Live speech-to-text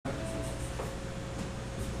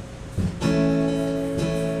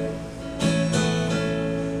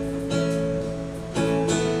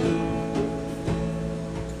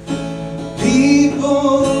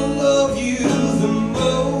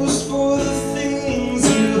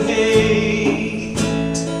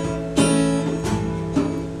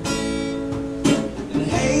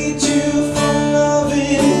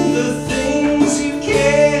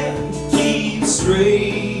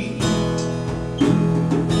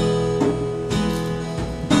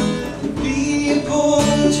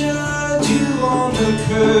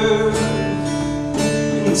deserve,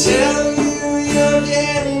 and tell you you're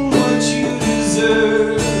getting what you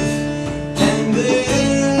deserve. And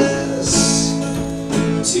this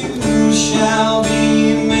too shall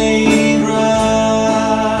be made right.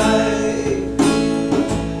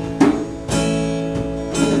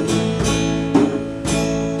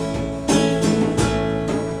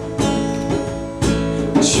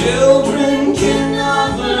 Children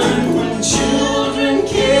cannot learn when children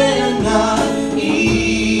cannot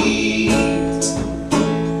eat.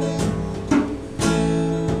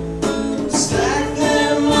 Stack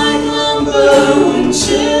them like lumber when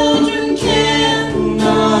children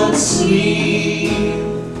cannot sleep.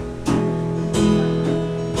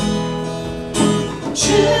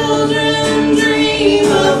 Children dream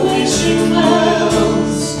of wishing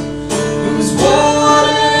wells whose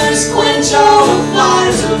waters quench all the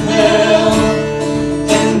fires of hell.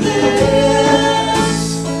 And this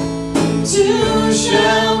too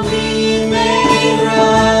shall be made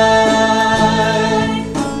right.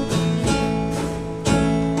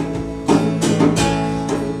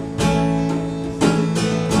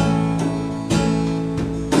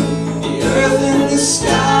 The earth and the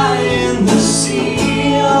sky and the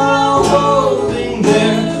sea are holding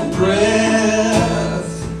their breath.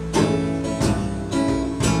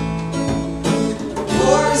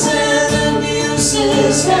 Wars and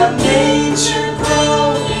abuses have nature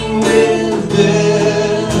groaning with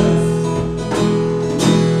death.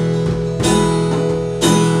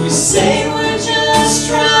 We say we're just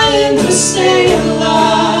trying to stay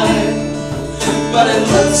alive, but it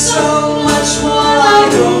looks so much more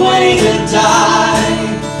like a way to die.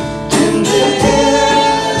 And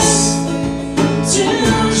this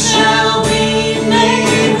too shall be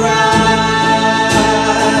made right.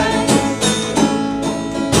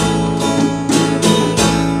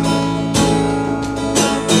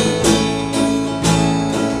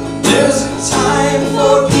 There's a time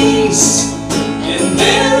for peace, and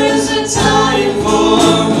there is a time for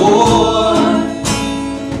war.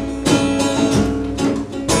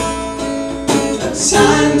 A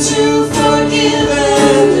time to forgive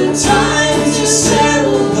and a time